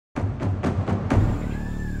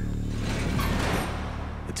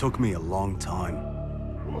took me a long time.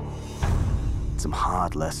 Some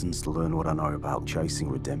hard lessons to learn what I know about chasing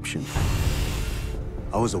redemption.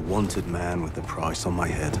 I was a wanted man with a price on my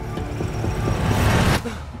head.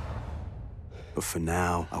 But for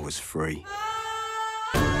now, I was free.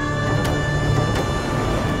 I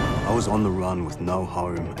was on the run with no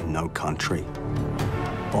home and no country.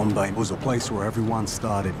 Bombay was a place where everyone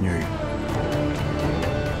started new.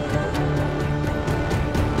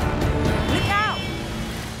 Look out!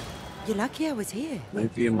 You're lucky I was here.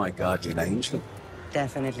 Maybe you're my guardian angel.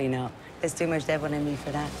 Definitely not. There's too much devil in me for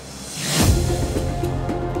that.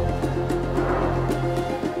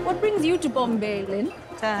 What brings you to Bombay, Lynn?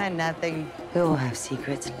 Nothing. We all have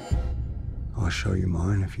secrets. I'll show you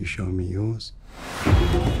mine if you show me yours.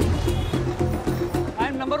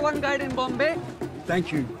 I'm #1 guide in Bombay.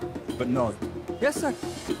 Thank you, but no. Yes, sir.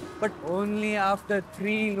 But only after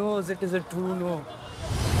 3 no's it is a true no.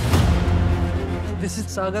 This is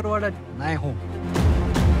Sagarwada, my home.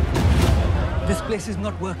 This place is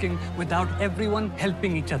not working without everyone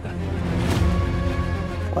helping each other.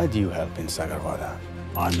 Why do you help in Sagarwada?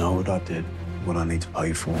 I know what I did, what I need to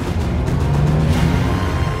pay for.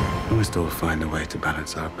 We must all find a way to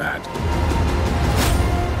balance our bad.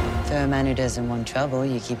 For a man who doesn't want trouble,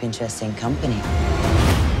 you keep interesting company.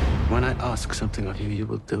 When I ask something of you, you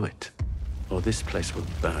will do it, or this place will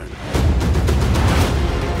burn.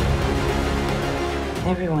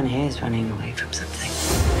 Everyone here is running away from something.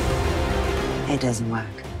 It doesn't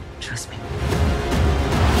work. Trust me.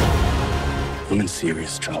 I'm in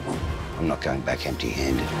serious trouble. I'm not going back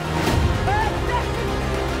empty-handed.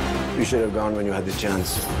 You should have gone when you had the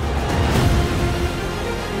chance.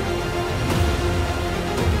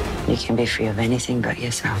 You can be free of anything but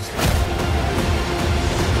yourself.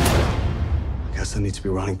 I guess I need to be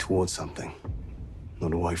running towards something,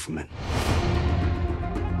 not away from it.